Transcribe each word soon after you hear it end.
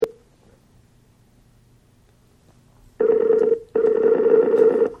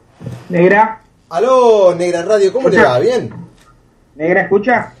Negra. Aló, Negra Radio, ¿cómo le va? ¿Bien? Negra,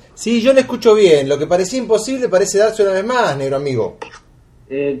 ¿escucha? Sí, yo le escucho bien. Lo que parecía imposible parece darse una vez más, negro amigo.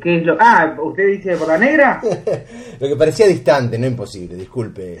 ¿Qué es lo...? ¿Usted dice por la negra? Lo que parecía distante, no imposible,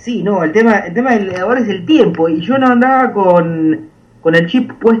 disculpe. Sí, no, el tema ahora es el tiempo. Y yo no andaba con el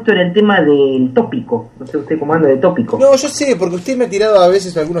chip puesto en el tema del tópico. No sé usted cómo anda de tópico. No, yo sé, porque usted me ha tirado a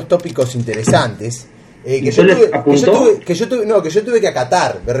veces algunos tópicos interesantes. Que yo tuve que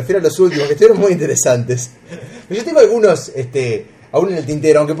acatar. Me refiero a los últimos, que estuvieron muy interesantes. Pero yo tengo algunos aún en el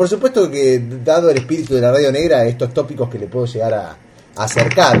tintero, aunque por supuesto que, dado el espíritu de la Radio Negra, estos tópicos que le puedo llegar a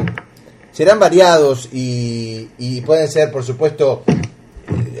acercar serán variados y pueden ser, por supuesto,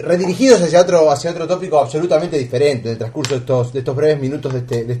 redirigidos hacia otro tópico absolutamente diferente en el transcurso de estos breves minutos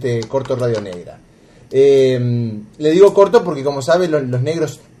de este corto Radio Negra. Le digo corto porque, como saben, los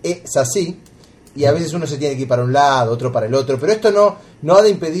negros es así, y a veces uno se tiene que ir para un lado, otro para el otro, pero esto no ha de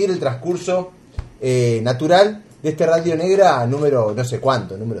impedir el transcurso natural de este Radio Negra número no sé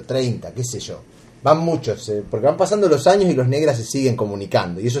cuánto, número 30, qué sé yo. Van muchos, porque van pasando los años y los negras se siguen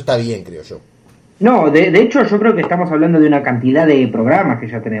comunicando, y eso está bien, creo yo. No, de hecho yo creo que estamos hablando de una cantidad de programas que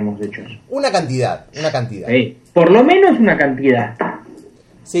ya tenemos hechos. Una cantidad. Sí, por lo menos una cantidad.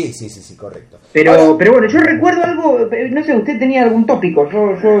 Sí, correcto. Pero bueno, yo recuerdo algo, no sé, usted tenía algún tópico,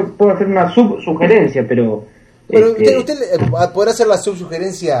 yo puedo hacer una subsugerencia, pero... Bueno, usted podrá hacer la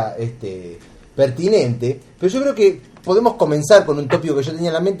subsugerencia pertinente, pero yo creo que podemos comenzar con un tópico que yo tenía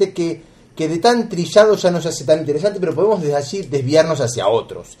en la mente que de tan trillado ya no se hace tan interesante, pero podemos desde allí desviarnos hacia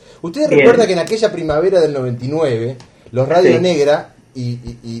otros. Usted recuerda que en aquella primavera del 99, los Radio Negra,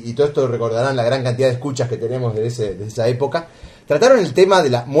 y todo esto recordarán la gran cantidad de escuchas que tenemos desde esa época, trataron el tema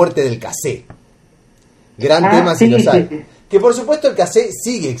de la muerte del cassette. Gran tema, si lo sabe. Sí. Que por supuesto el cassette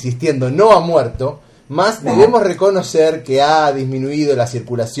sigue existiendo, no ha muerto, más debemos reconocer que ha disminuido la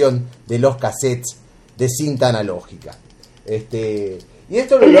circulación de los cassettes de cinta analógica. Y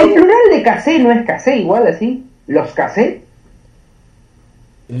esto el plural de cassette no es cassette igual así, los cassettes.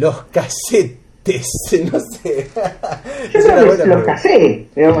 Los cassettes, no sé. Yo creo que los cassettes.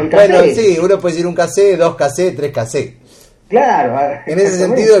 Bueno, sí, uno puede decir un cassette, dos cassettes, tres cassettes. Claro. En ese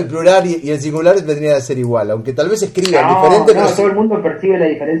sentido el plural y el singular tendría que ser igual, aunque tal vez escriban diferente. No, todo el mundo percibe la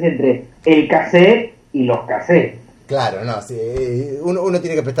diferencia entre el cassette y los cassettes. Claro, no, sí, uno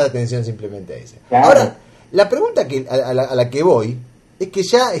tiene que prestar atención simplemente a eso. Claro. Ahora, la pregunta a la que voy es que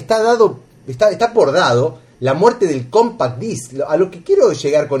ya está por dado la muerte del compact disc. A lo que quiero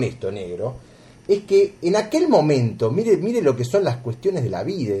llegar con esto, negro, es que en aquel momento, mire lo que son las cuestiones de la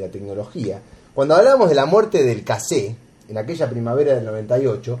vida y de la tecnología. Cuando hablábamos de la muerte del cassette, en aquella primavera del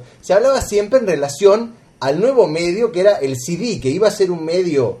 98, se hablaba siempre en relación al nuevo medio que era el CD, que iba a ser un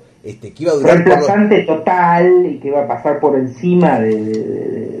medio que iba a durar reemplazante total y que iba a pasar por encima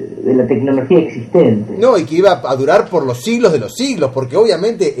de la tecnología existente. No, y que iba a durar por los siglos de los siglos, porque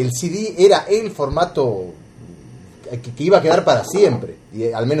obviamente el CD era el formato que iba a quedar para siempre,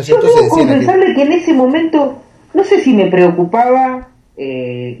 y al menos esto se decía. Confesarle que en ese momento no sé si me preocupaba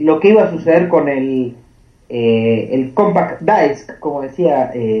lo que iba a suceder con el compact disc, como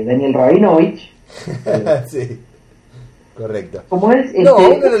decía Daniel Rabinovich. Sí, correcto. Como es, no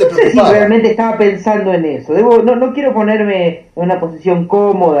sé si realmente estaba pensando en eso. No quiero ponerme en una posición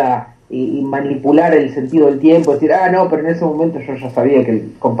cómoda y manipular el sentido del tiempo, decir, no, pero en ese momento yo ya sabía que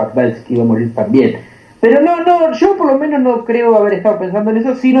el compact disc iba a morir también. Pero no, yo por lo menos no creo haber estado pensando en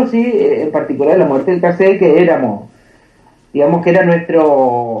eso, sino sí, en particular la muerte del cassette, que digamos que era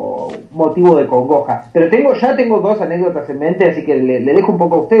nuestro motivo de congoja. Pero ya tengo dos anécdotas en mente, así que le dejo un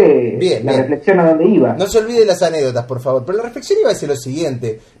poco a usted la reflexión a dónde iba. No se olvide las anécdotas, por favor. Pero la reflexión iba a ser lo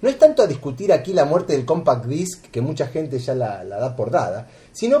siguiente. No es tanto a discutir aquí la muerte del compact disc, que mucha gente ya la da por dada,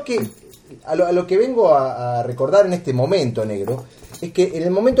 sino que a lo que vengo a recordar en este momento, negro, es que en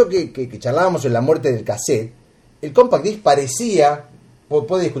el momento que charlábamos en la muerte del cassette, el compact disc parecía,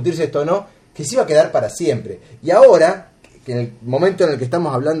 puede discutirse esto o no, que se iba a quedar para siempre. Y ahora, que en el momento en el que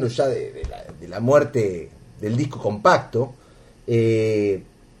estamos hablando ya de la muerte del disco compacto,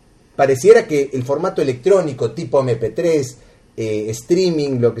 pareciera que el formato electrónico tipo MP3,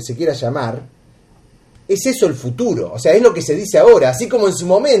 streaming, lo que se quiera llamar, es eso el futuro. O sea, es lo que se dice ahora, así como en su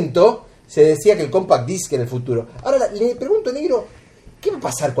momento se decía que el compact disc era el futuro. Ahora le pregunto, negro, ¿qué va a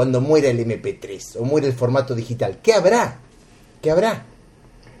pasar cuando muera el MP3 o muera el formato digital? ¿Qué habrá?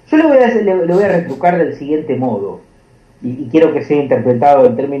 Yo le voy a retrucar del siguiente modo, y quiero que sea interpretado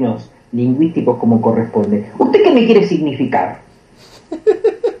en términos lingüísticos como corresponde. ¿Usted qué me quiere significar?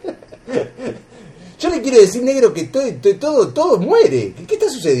 Yo le quiero decir, negro, que todo muere. ¿Qué está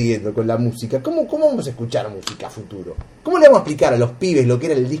sucediendo con la música? ¿Cómo vamos a escuchar música a futuro? ¿Cómo le vamos a explicar a los pibes lo que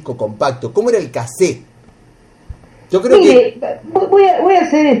era el disco compacto? ¿Cómo era el cassette? Yo creo que... Voy a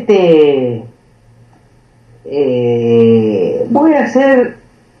hacer voy a ser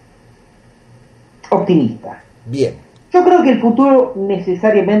optimista. Bien. Yo creo que el futuro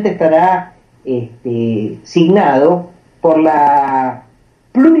necesariamente estará signado por la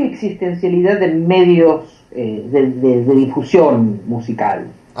pluriexistencialidad de medios de difusión musical.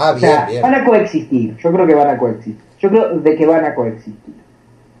 O sea, bien. Van a coexistir. Yo creo que van a coexistir.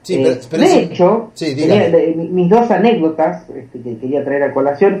 Sí, pero de hecho, sí, mis dos anécdotas que quería traer a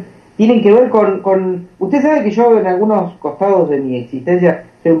colación tienen que ver con... Usted sabe que yo en algunos costados de mi existencia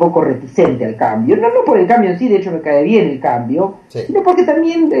soy un poco reticente al cambio. No por el cambio en sí, de hecho me cae bien el cambio, sí, sino porque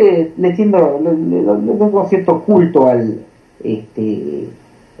también le tengo cierto culto al...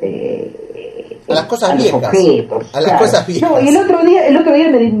 a las cosas viejas, los objetos, a las cosas viejas. No, y el otro día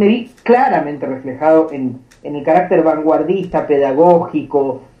me vi claramente reflejado en el carácter vanguardista,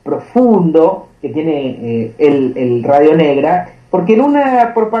 pedagógico, profundo que tiene el Radio Negra, porque en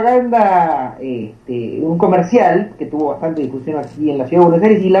una propaganda, un comercial que tuvo bastante difusión aquí en la ciudad de Buenos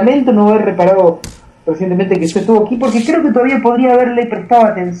Aires, y lamento no haber reparado recientemente que esto estuvo aquí, porque creo que todavía podría haberle prestado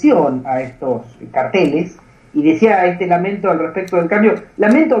atención a estos carteles, y decía lamento al respecto del cambio.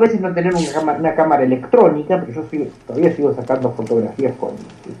 Lamento a veces no tener una cámara electrónica, porque yo todavía sigo sacando fotografías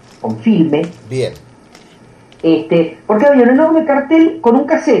con filme. Bien. Porque había un enorme cartel con un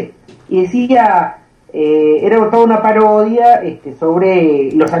cassette y decía, era toda una parodia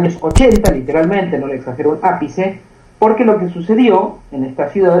sobre los años 80, literalmente, no le exagero un ápice, porque lo que sucedió en esta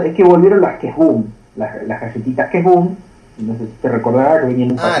ciudad es que volvieron las Kes Boom, las galletitas Kes Boom, no sé si te recordará que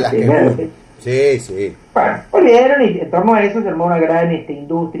venían en un paquete verde. Sí. Bueno, volvieron y en torno a eso se armó una gran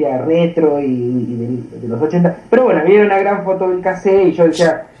industria retro y de los 80. Pero bueno, había una gran foto del cassette y yo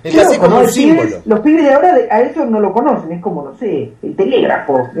decía... El cassette como un símbolo. Los pibes de ahora a eso no lo conocen, es como, no sé, el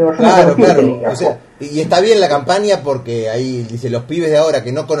telégrafo. Claro. O sea, y está bien la campaña porque ahí dice, los pibes de ahora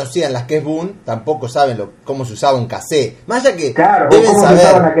que no conocían las Kes Boom tampoco saben cómo se usaba un cassette. Más allá que deben cómo saber... se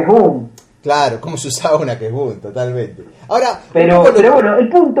usaba una Kes Boom. Claro, cómo se usaba una Kes Boom, totalmente. Ahora, pero bueno, el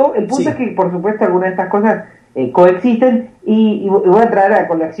punto sí, es que por supuesto algunas de estas cosas coexisten y voy a traer a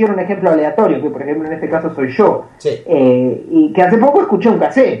colación un ejemplo aleatorio, que por ejemplo en este caso soy yo, sí, y que hace poco escuché un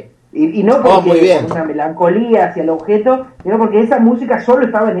cassette, y no porque por una melancolía hacia el objeto, sino porque esa música solo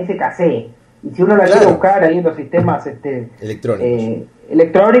estaba en ese cassette, y si uno la quiere buscar ahí en los sistemas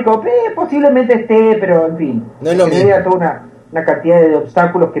electrónicos, posiblemente esté, pero en fin, no es lo mismo. Toda una cantidad de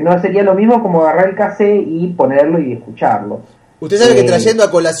obstáculos que no sería lo mismo como agarrar el cassette y ponerlo y escucharlo. Usted sabe que trayendo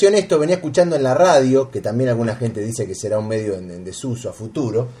a colación esto, venía escuchando en la radio, que también alguna gente dice que será un medio en desuso a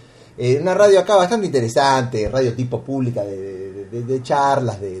futuro, una radio acá bastante interesante, radio tipo pública de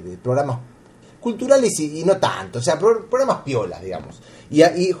charlas, de programas culturales y no tanto, o sea, programas piolas, digamos.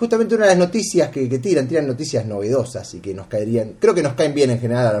 Y justamente una de las noticias que tiran noticias novedosas y que nos caerían, creo que nos caen bien en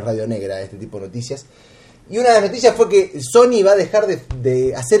general a la Radio Negra este tipo de noticias. Y una de las noticias fue que Sony va a dejar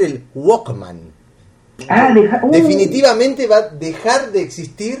de hacer el Walkman. Definitivamente va a dejar de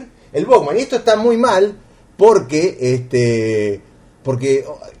existir el Walkman. Y esto está muy mal porque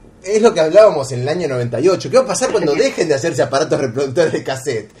es lo que hablábamos en el año 98. ¿Qué va a pasar cuando dejen de hacerse aparatos reproductores de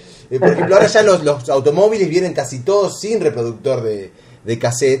cassette? Por ejemplo, ahora ya los automóviles vienen casi todos sin reproductor de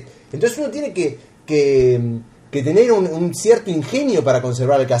cassette. Entonces uno tiene que tener un cierto ingenio para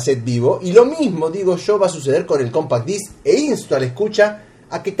conservar el cassette vivo, y lo mismo, digo yo, va a suceder con el compact disc, e insto a la escucha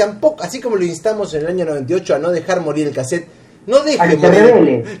a que tampoco, así como lo instamos en el año 98 a no dejar morir el cassette, no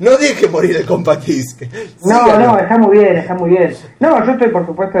deje morir el compact disc. No, está muy bien. No, yo estoy por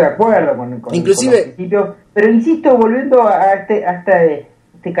supuesto de acuerdo con inclusive, con los principios, pero insisto, volviendo a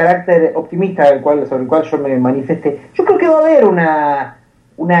este carácter optimista sobre el cual yo me manifesté, yo creo que va a haber una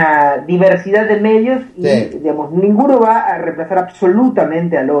diversidad de medios y digamos ninguno va a reemplazar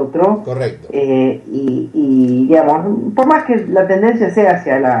absolutamente al otro. Correcto. Y digamos, por más que la tendencia sea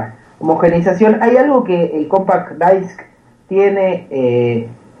hacia la homogeneización, hay algo que el compact disc tiene que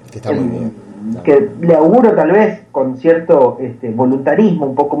está muy bien, que le auguro tal vez con cierto voluntarismo,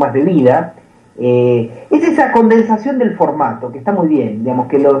 un poco más de vida, es esa condensación del formato que está muy bien, digamos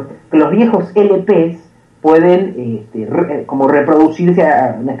que los viejos LPs pueden como reproducirse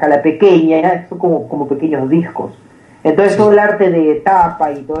a una escala pequeña, son como pequeños discos. Entonces todo el arte de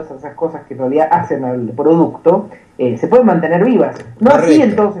tapa y todas esas cosas que todavía hacen al producto se pueden mantener vivas. No así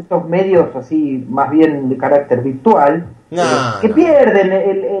en todos estos medios así más bien de carácter virtual, que pierden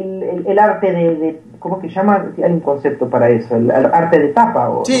el arte de ¿cómo es que llama? Hay un concepto para eso, el arte de tapa.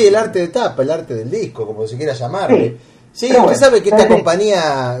 Sí, el arte de tapa, el arte del disco, como se quiera llamarle. Sí, usted bueno, sabe que esta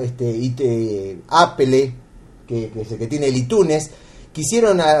compañía, Apple, que tiene el iTunes,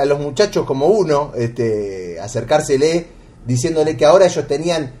 quisieron a los muchachos como uno acercársele diciéndole que ahora ellos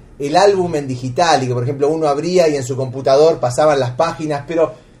tenían el álbum en digital y que por ejemplo uno abría y en su computador pasaban las páginas,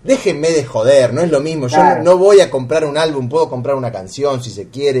 pero déjenme de joder, no es lo mismo. Yo no voy a comprar un álbum, puedo comprar una canción si se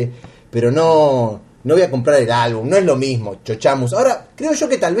quiere, pero no voy a comprar el álbum, no es lo mismo, chochamos. Ahora, creo yo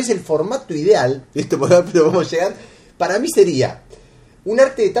que tal vez el formato ideal, pero vamos a llegar, para mí sería un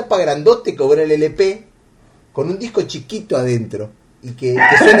arte de tapa grandote como era el LP, con un disco chiquito adentro, y que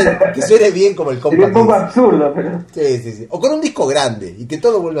suene bien como el compact. Sería un poco absurdo, pero... Sí. O con un disco grande, y que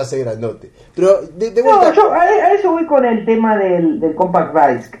todo vuelva a ser grandote. Pero de vuelta... No, yo a eso voy con el tema del compact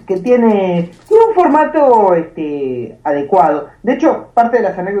disc, que tiene un formato adecuado. De hecho, parte de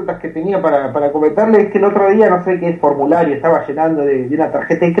las anécdotas que tenía para comentarles es que el otro día, no sé qué formulario estaba llenando de una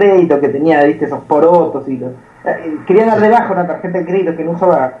tarjeta de crédito que tenía, viste, esos porotos, y quería dar de baja una tarjeta de crédito que no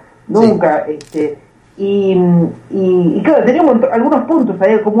usaba nunca, Y claro, tenía algunos puntos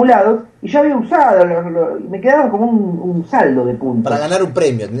ahí acumulados y yo había usado, y me quedaba como un saldo de puntos. Para ganar un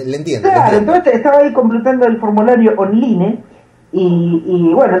premio, le entiendo. Claro, entonces estaba ahí completando el formulario online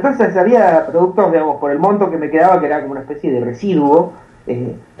y bueno, entonces había productos, digamos, por el monto que me quedaba, que era como una especie de residuo.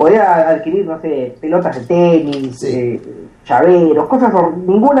 Podía adquirir, no sé, pelotas de tenis, llaveros, cosas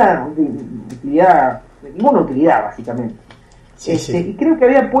ninguna utilidad básicamente. Y creo que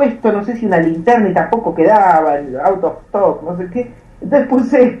había puesto, no sé si una linterna y tampoco quedaba, out of stock, no sé qué. Entonces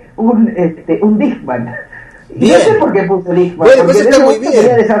puse un Discman. Y no sé por qué puse Discman. Bueno, porque pues está muy bien.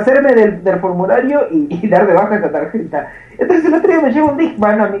 Quería deshacerme del formulario y dar de baja esa tarjeta. Entonces el otro día me llevo un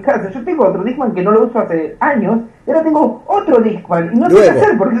Discman a mi casa. Yo tengo otro Discman que no lo uso hace años. Y ahora tengo otro Discman. Y no sé qué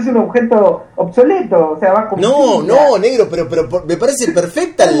hacer porque es un objeto obsoleto. O sea, va con... No, negro, pero me parece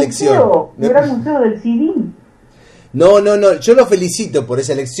perfecta la elección. El gran museo del CD. No, yo lo felicito por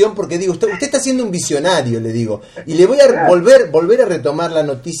esa elección porque digo, usted está siendo un visionario, le digo. Y le voy a volver a retomar la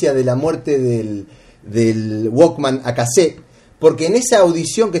noticia de la muerte del Walkman a cassette, porque en esa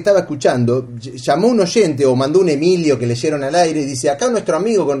audición que estaba escuchando, llamó un oyente o mandó un Emilio que leyeron al aire y dice, acá nuestro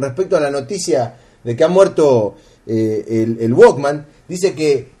amigo con respecto a la noticia de que ha muerto el Walkman, dice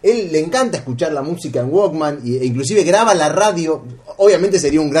que él le encanta escuchar la música en Walkman e inclusive graba la radio. Obviamente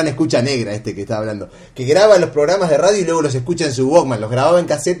sería un gran escucha negra que está hablando, que graba los programas de radio y luego los escucha en su Walkman, los grababa en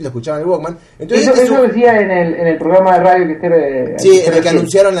cassette y los escuchaba en el Walkman. Entonces eso decía en el programa de radio sí, en el que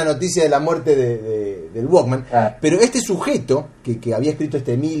anunciaron la noticia de la muerte del Walkman. Pero este sujeto que había escrito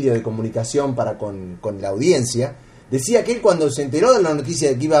este Emilio de comunicación para con la audiencia, decía que él cuando se enteró de la noticia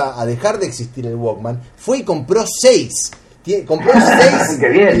de que iba a dejar de existir el Walkman, fue y compró 6. Compró 6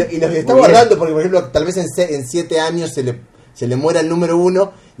 y los está guardando porque, por ejemplo, tal vez en 7 años se le muera el número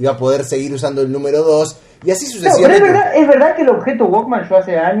 1 y va a poder seguir usando el número 2 y así sucesivamente. Pero es verdad que el objeto Walkman yo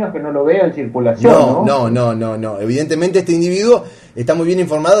hace años que no lo veo en circulación. No. Evidentemente este individuo está muy bien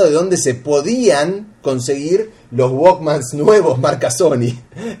informado de dónde se podían conseguir los Walkmans nuevos marca Sony.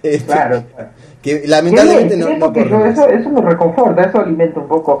 Claro. Que lamentablemente no eso me reconforta, eso alimenta un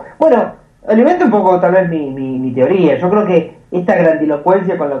poco. Bueno, alimenta un poco tal vez mi teoría. Yo creo que esta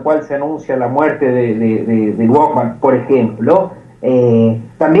grandilocuencia con la cual se anuncia la muerte de Walkman, por ejemplo,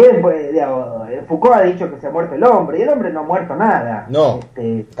 también pues, Foucault ha dicho que se ha muerto el hombre, y el hombre no ha muerto nada. No,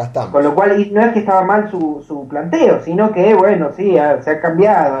 con lo cual, y no es que estaba mal su planteo, sino que, bueno, sí, se ha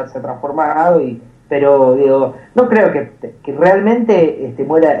cambiado, se ha transformado, pero digo, no creo que realmente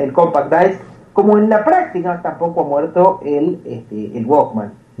muera el compact disc, como en la práctica tampoco ha muerto el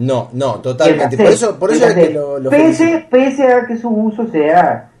Walkman. No, totalmente. Por eso es que lo pese a que su uso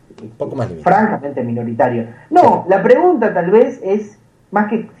sea poco más francamente minoritario. No, la pregunta tal vez es, más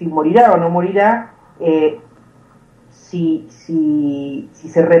que si morirá o no morirá, si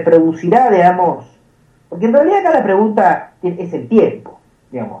se reproducirá, digamos, porque en realidad acá la pregunta es el tiempo,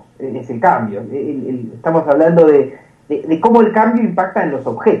 digamos, es el cambio. Estamos hablando de cómo el cambio impacta en los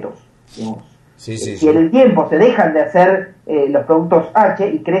objetos, digamos. Si en el tiempo se dejan de hacer los productos H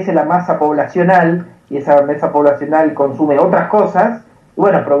y crece la masa poblacional y esa masa poblacional consume otras cosas,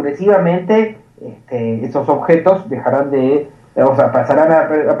 bueno, progresivamente esos objetos dejarán pasarán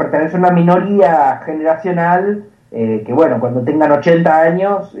a pertenecer a una minoría generacional que bueno, cuando tengan 80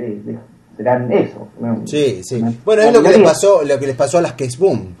 años serán eso. Sí. Bueno, es lo que les pasó a las Case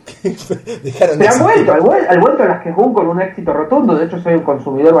Boom. Pero han vuelto a las Case Boom con un éxito rotundo. De hecho, soy un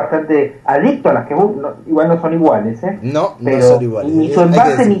consumidor bastante adicto a las Case Boom. Igual no son iguales, No son iguales. Ni su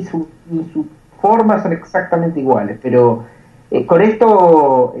envase ni su forma son exactamente iguales. Pero con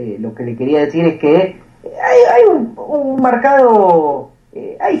esto lo que le quería decir es que hay un marcado,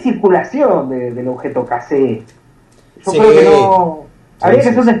 hay circulación del objeto cassette. Yo creo que no... Habría que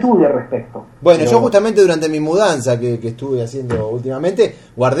hacer un estudio al respecto. Bueno, yo justamente durante mi mudanza que estuve haciendo últimamente,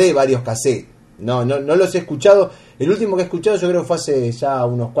 guardé varios cassettes. No los he escuchado. El último que he escuchado yo creo que fue hace ya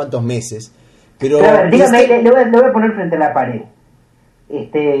unos cuantos meses. Pero dígame, le voy a poner frente a la pared.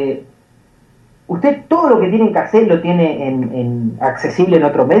 ¿Usted todo lo que tiene en cassette lo tiene en accesible en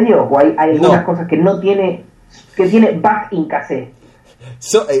otro medio? ¿O hay algunas cosas que no tiene, que tiene back in cassette?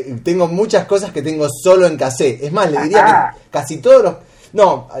 Tengo muchas cosas que tengo solo en cassette. Es más, le diría que casi todos los...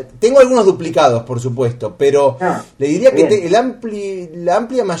 No, tengo algunos duplicados, por supuesto, pero le diría que la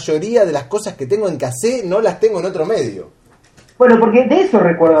amplia mayoría de las cosas que tengo en cassette no las tengo en otro medio. Bueno, porque de eso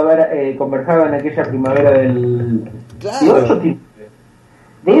recuerdo haber conversado en aquella primavera del 18.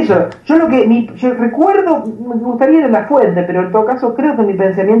 De eso, yo recuerdo, me gustaría ir a la fuente, pero en todo caso creo que mi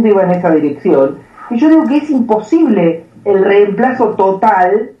pensamiento iba en esa dirección. Y yo digo que es imposible el reemplazo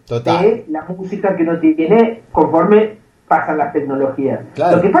total de la música que uno tiene conforme pasan las tecnologías.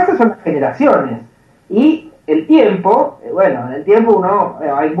 Claro. Lo que pasa son las generaciones y el tiempo. Bueno, en el tiempo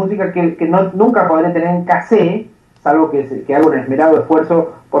hay música que nunca podré tener en cassette, salvo que haga un esmerado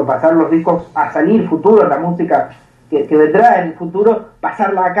esfuerzo por pasar los discos a salir futuro, la música que vendrá en el futuro,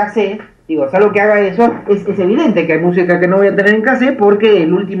 pasarla a cassette. Digo, salvo que haga eso, es evidente que hay música que no voy a tener en cassette porque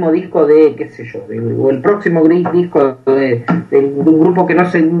el último disco de, qué sé yo, o el próximo disco de un grupo que no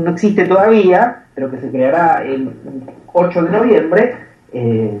existe todavía, pero que se creará el 8 de noviembre,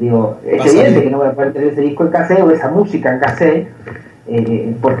 es evidente que no voy a poder tener ese disco en cassette o esa música en cassette,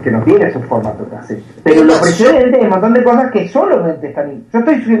 porque no tiene su formato cassette. Pero lo precedente hay un montón de cosas que solamente están... Yo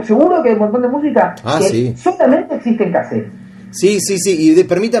estoy seguro que hay un montón de música que solamente existe en cassette. Sí, y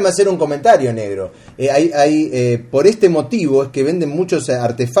permítame hacer un comentario, negro. Por este motivo es que venden muchos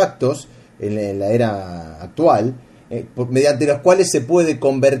artefactos en la era actual, mediante los cuales se puede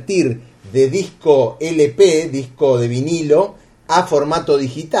convertir de disco LP, disco de vinilo, a formato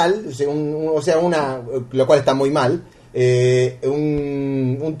digital, lo cual está muy mal.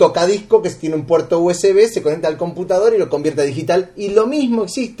 Un tocadisco que tiene un puerto USB, se conecta al computador y lo convierte a digital. Y lo mismo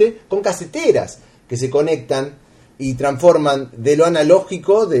existe con caseteras que se conectan y transforman de lo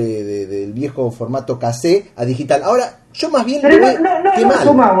analógico del viejo formato cassette a digital. Ahora, yo más bien... Pero no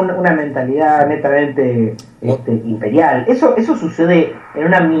suma una mentalidad netamente imperial. Eso sucede en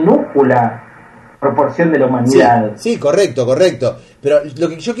una minúscula proporción de la humanidad. Sí, correcto. Pero lo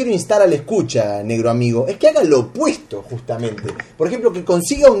que yo quiero instar a la escucha, negro amigo, es que haga lo opuesto, justamente. Por ejemplo, que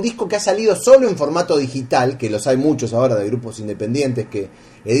consiga un disco que ha salido solo en formato digital, que los hay muchos ahora de grupos independientes que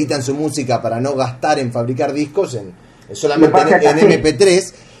editan su música para no gastar en fabricar discos solamente en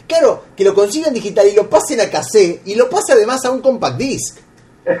MP3. Claro, que lo consigan digital y lo pasen a cassette y lo pase además a un compact disc.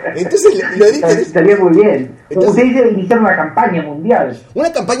 Entonces lo editan. Estaría muy bien. Usted dice iniciar una campaña mundial.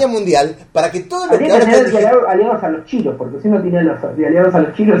 Una campaña mundial para que todo lo que ahora aliados a los chinos, porque si uno tiene aliados a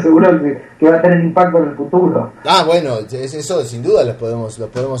los chinos seguro que va a tener impacto en el futuro. Bueno, eso sin duda los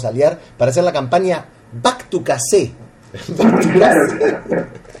podemos aliar para hacer la campaña Back to Cassette. Claro.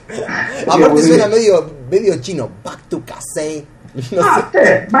 Aparte suena medio chino, Back to Cassette.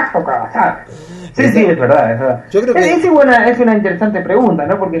 Back to Cassette. Sí, es verdad. Yo creo que es una interesante pregunta,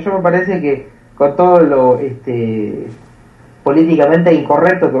 ¿no? Porque yo me parece que con todo lo políticamente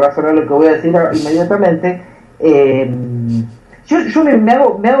incorrecto que va a sonar lo que voy a decir inmediatamente, yo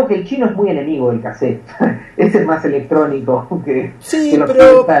me hago que el chino es muy enemigo del cassette. Ese es más electrónico que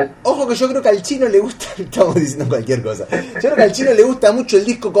pero ojo que yo creo que al chino le gusta, estamos diciendo cualquier cosa, yo creo que al chino le gusta mucho el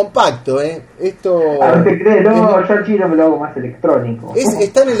disco compacto, esto... ¿Usted cree? No, yo al chino me lo hago más electrónico.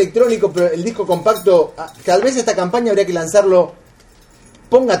 Es tan electrónico, pero el disco compacto, tal vez esta campaña habría que lanzarlo,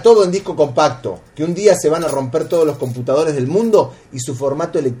 ponga todo en disco compacto, que un día se van a romper todos los computadores del mundo y su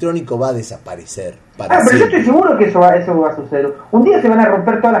formato electrónico va a desaparecer. Pero yo estoy seguro que eso va a suceder. Un día se van a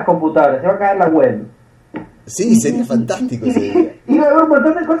romper todas las computadoras, se va a caer la web. Sí, sería fantástico. Y va a haber un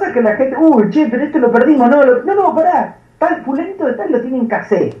montón de cosas que la gente, pero esto lo perdimos, no, pará. Tal fulanito de tal lo tiene en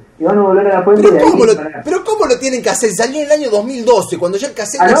cassette. Y van a volver a la fuente de ahí. ¿Pero cómo lo tienen en cassette? Salió en el año 2012, cuando ya el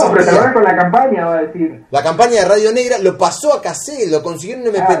cassette pero te vas con la campaña, va a decir. La campaña de Radio Negra lo pasó a cassette, lo consiguió en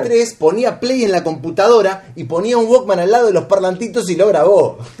MP3, ponía play en la computadora y ponía un Walkman al lado de los parlantitos y lo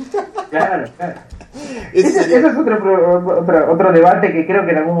grabó. Claro. Ese es otro debate que creo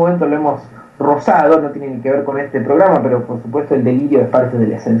que en algún momento lo hemos rozado, no tiene que ver con este programa, pero por supuesto el delirio es parte de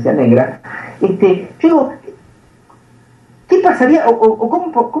la esencia negra. Yo digo, ¿qué pasaría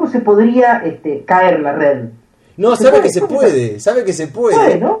o cómo se podría caer la red? No, sabe que se puede.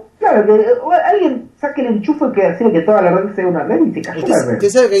 Bueno, Claro, que alguien saque el enchufe que hace que toda la red sea una red y se cayó la red. Usted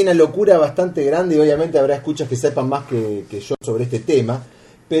sabe que hay una locura bastante grande y obviamente habrá escuchas que sepan más que yo sobre este tema,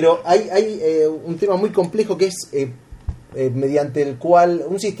 pero hay un tema muy complejo que es mediante el cual,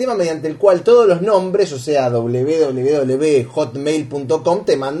 un sistema mediante el cual todos los nombres, o sea, www.hotmail.com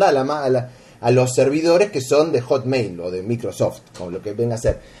te manda a los servidores que son de Hotmail o de Microsoft, como lo que venga a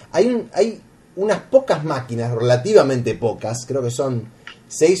ser. Hay unas pocas máquinas, relativamente pocas, creo que son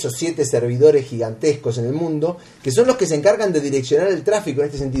 6 o 7 servidores gigantescos en el mundo, que son los que se encargan de direccionar el tráfico en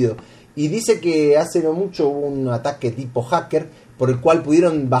este sentido. Y dice que hace no mucho hubo un ataque tipo hacker, por el cual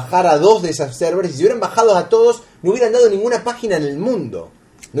pudieron bajar a 2 de esos servers, y si hubieran bajado a todos, no hubieran dado ninguna página en el mundo.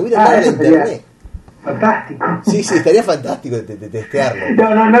 No hubieran dado en internet. Fantástico. Sí, estaría fantástico de testearlo.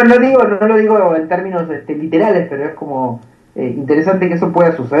 No lo digo en términos literales, pero es como interesante que eso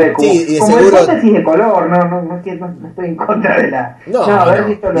pueda suceder. Como, sí, y como seguro... hipótesis de color, no estoy en contra de la... haber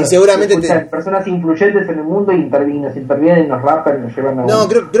visto y seguramente personas influyentes en el mundo nos intervienen, nos rapan, nos llevan a...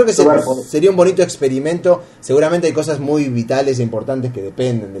 creo que sería un bonito experimento. Seguramente hay cosas muy vitales e importantes que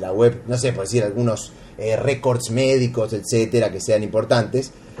dependen de la web. No sé, por decir algunos récords médicos, etcétera, que sean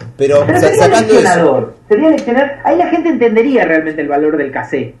importantes. Pero sacando eso... Sería leccionar. Ahí la gente entendería realmente el valor del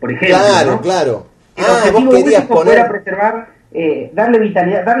cassette, por ejemplo. Claro. El objetivo querías poner... preservar, darle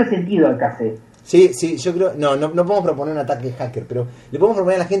vitalidad, darle sentido al cassette. Sí, yo creo... No podemos proponer un ataque hacker, pero le podemos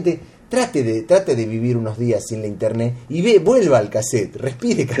proponer a la gente, trate de vivir unos días sin la internet y vuelva al cassette,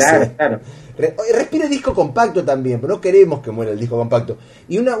 respire cassette. Claro. Respire disco compacto también, pero no queremos que muera el disco compacto.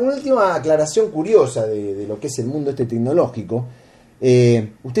 Y una última aclaración curiosa de lo que es el mundo tecnológico.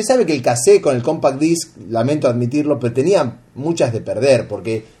 Usted sabe que el cassette con el compact disc, lamento admitirlo, pero tenía muchas de perder,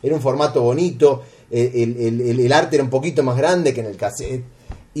 porque era un formato bonito, el arte era un poquito más grande que en el cassette,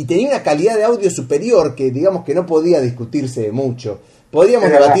 y tenía una calidad de audio superior que digamos que no podía discutirse mucho.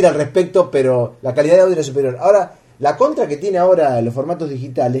 Podríamos debatir al respecto, pero la calidad de audio era superior. Ahora, la contra que tiene ahora los formatos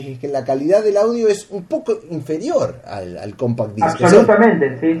digitales es que la calidad del audio es un poco inferior al compact disc.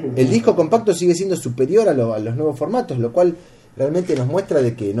 Absolutamente, sí. El disco compacto sigue siendo superior a los nuevos formatos, lo cual realmente nos muestra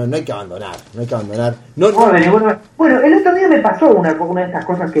de que no hay que abandonar. Bueno, el otro día me pasó una de estas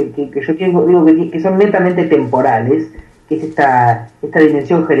cosas que yo digo que son netamente temporales, que es esta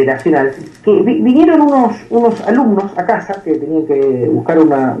dimensión generacional, que vinieron unos alumnos a casa que tenían que buscar un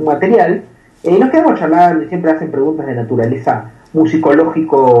material, y nos quedamos charlando y siempre hacen preguntas de naturaleza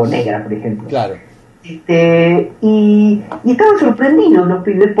musicológico negra, por ejemplo. Claro. Y estaban sorprendidos los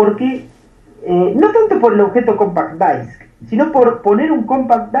pibes porque no tanto por el objeto compact disc, sino por poner un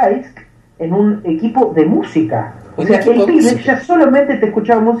compact disc en un equipo de música. O sea, el pibe ya solamente te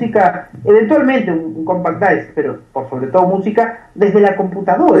escuchaba música, eventualmente un compact disc, pero por sobre todo música desde la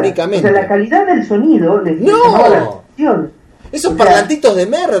computadora. Únicamente. O sea, la calidad del sonido les llamaba la atención. Esos parlantitos de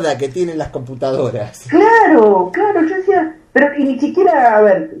merda que tienen las computadoras. Claro, yo decía, pero y ni siquiera, a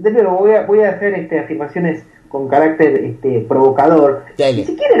ver, de nuevo voy a hacer afirmaciones con carácter provocador. Ni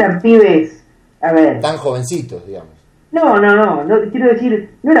siquiera eran pibes, a ver, tan jovencitos, digamos. No, quiero decir,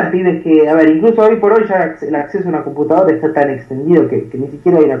 no eran pibes que, a ver, incluso hoy por hoy ya el acceso a una computadora está tan extendido que ni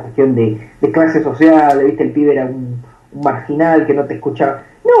siquiera hay una cuestión de clase social, viste, el pibe era un marginal que no te escuchaba.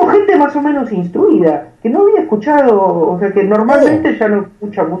 No, gente más o menos instruida, que no había escuchado, o sea, que normalmente ya no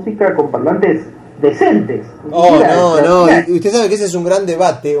escucha música con parlantes decentes. No, y usted sabe que ese es un gran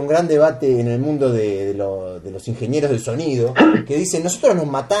debate en el mundo de los ingenieros del sonido, que dicen, nosotros nos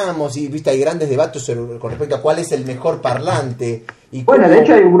matamos, y viste, hay grandes debates con respecto a cuál es el mejor parlante. Y bueno, de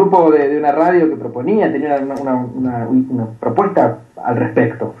hecho hay un grupo de una radio que tenía una propuesta al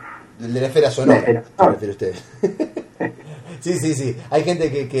respecto. El de la esfera sonora, se refiere usted. Sí, hay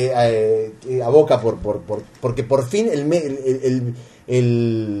gente que aboca porque por fin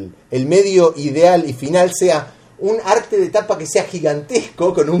el medio ideal y final sea un arte de tapa que sea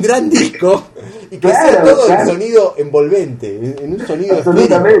gigantesco, con un gran disco, y que sea todo el sonido envolvente, en un sonido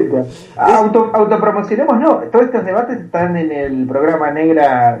absolutamente. Autopromocionemos, no, todos estos debates están en el programa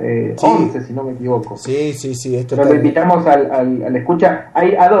Negra 11, si no me equivoco. Sí, esto lo invitamos al escucha.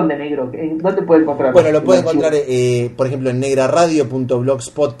 ¿A dónde, Negro? ¿Dónde puede encontrar? Bueno, lo puede encontrar, por ejemplo, en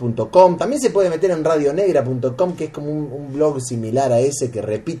negraradio.blogspot.com. También se puede meter en radionegra.com, que es como un blog similar a ese, que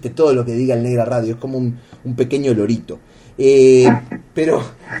repite todo lo que diga el Negra Radio. Es como un pequeño pequeño lorito. Pero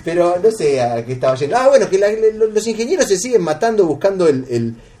no sé a qué estaba yendo. Bueno, que los ingenieros se siguen matando buscando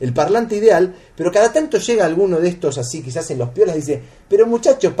el parlante ideal, pero cada tanto llega alguno de estos así, quizás en los piolas, dice, pero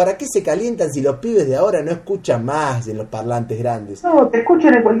muchachos, ¿para qué se calientan si los pibes de ahora no escuchan más en los parlantes grandes? No, te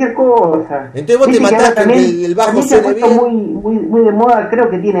escuchan en cualquier cosa. Entonces vos te matás que el bajo suene bien. Muy de moda, creo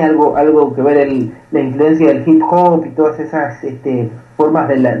que tiene algo que ver la influencia del hip hop y todas esas formas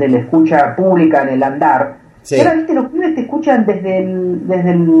de la escucha pública en el andar. Sí. Ahora, viste, los pibes te escuchan desde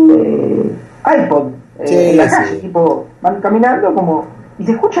el iPod, en la calle, tipo, van caminando como, y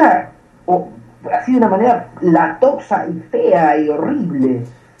se escucha así de una manera latosa y fea y horrible.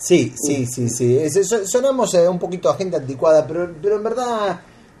 Sí. Sonamos un poquito a gente anticuada, pero en verdad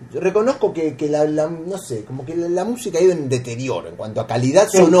reconozco que no sé, como que la música ha ido en deterioro en cuanto a calidad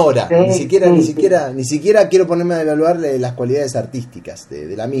sonora. Ni siquiera quiero ponerme a evaluar las cualidades artísticas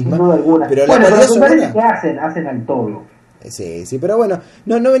de la misma. Pero la calidad sonora que hacen al todo. Sí, pero bueno,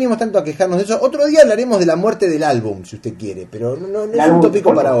 no venimos tanto a quejarnos de eso. Otro día hablaremos de la muerte del álbum, si usted quiere, pero no es un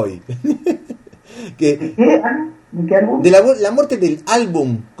tópico para hoy. ¿Qué álbum? De la muerte del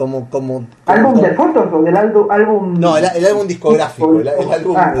álbum como ¿Álbum de fotos o del álbum? No, el álbum discográfico, el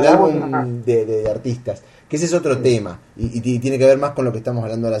álbum de artistas, que ese es otro tema y tiene que ver más con lo que estamos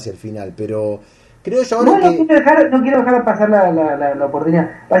hablando ahora hacia el final, pero creo yo ahora no quiero dejar pasar la oportunidad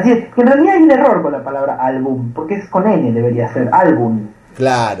para decir que en realidad hay un error con la palabra álbum, porque es con N, debería ser álbum.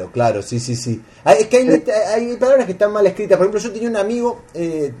 Claro, sí. Es que hay palabras que están mal escritas. Por ejemplo, yo tenía un amigo,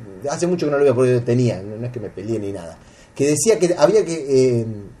 hace mucho que no lo veo porque tenía, no es que me peleé ni nada, que decía que había que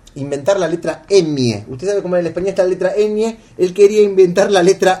inventar la letra M. Usted sabe cómo en el español está la letra N. Él quería inventar la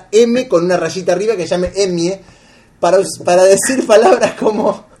letra M con una rayita arriba que llame M para decir palabras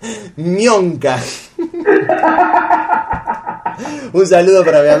como ñonca. Un saludo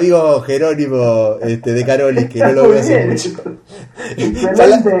para mi amigo Jerónimo de Carolis, que no lo veo hace mucho.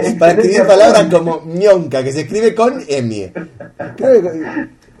 Para escribir palabras como ñonca, que se escribe con M. Creo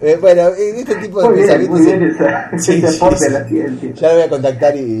que, bueno, este tipo de pensamientos. Sí. La ciencia. Ya lo voy a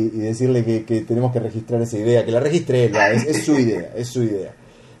contactar y decirle que tenemos que registrar esa idea, que la registre él, es su idea.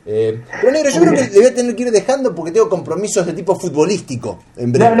 Pero negro, yo creo que le voy a tener que ir dejando porque tengo compromisos de tipo futbolístico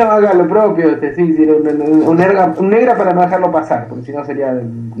en breve. No, haga lo propio, un negra para no dejarlo pasar, porque si no sería...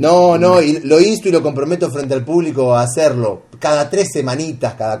 No, y lo insto y lo comprometo frente al público a hacerlo cada 3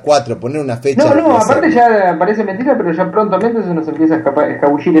 semanitas, cada 4, poner una fecha. Aparte ya parece mentira, pero ya prontamente se nos empieza a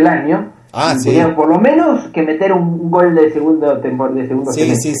escabullir el año. Sí. Tenían por lo menos que meter un gol de segundo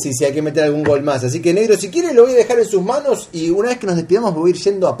Sí, hay que meter algún gol más. Así que, negro, si quiere lo voy a dejar en sus manos y una vez que nos despidamos voy a ir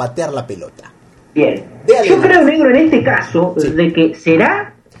yendo a patear la pelota. Bien. Yo creo, negro, en este caso, de que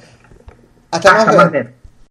será hasta más ver.